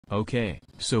Okay,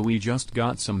 so we just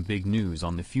got some big news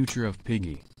on the future of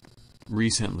Piggy.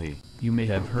 Recently, you may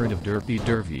have heard of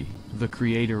Derpy, the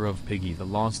creator of Piggy the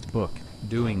Lost Book,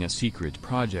 doing a secret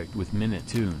project with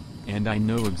Minitoon, and I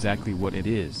know exactly what it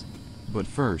is. But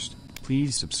first,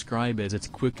 please subscribe as it's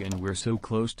quick and we're so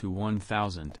close to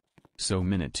 1000. So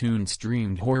Minitoon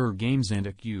streamed horror games and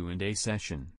a Q&A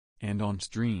session, and on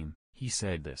stream, he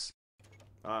said this.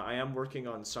 I am working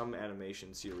on some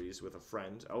animation series with a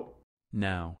friend.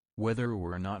 Now, whether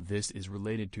or not this is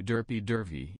related to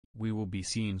Derpy, we will be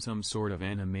seeing some sort of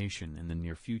animation in the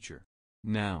near future.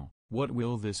 Now, what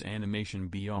will this animation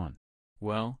be on?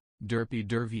 Well,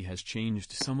 Derpy has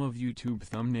changed some of YouTube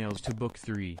thumbnails to Book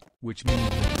 3, which means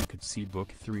that we could see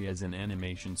Book 3 as an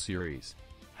animation series.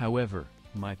 However,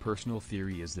 my personal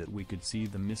theory is that we could see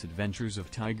the misadventures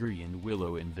of Tigry and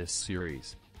Willow in this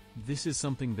series. This is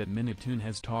something that Minitoon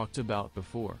has talked about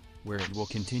before, where it will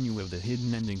continue with the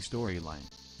hidden ending storyline.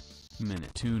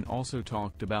 Minitoon also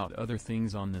talked about other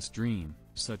things on the stream,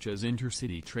 such as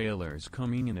Intercity trailers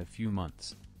coming in a few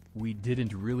months. We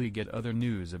didn't really get other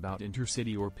news about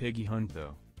Intercity or Piggy Hunt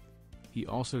though. He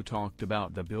also talked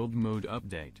about the build mode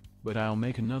update, but I'll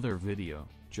make another video,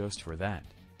 just for that.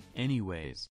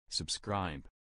 Anyways, subscribe.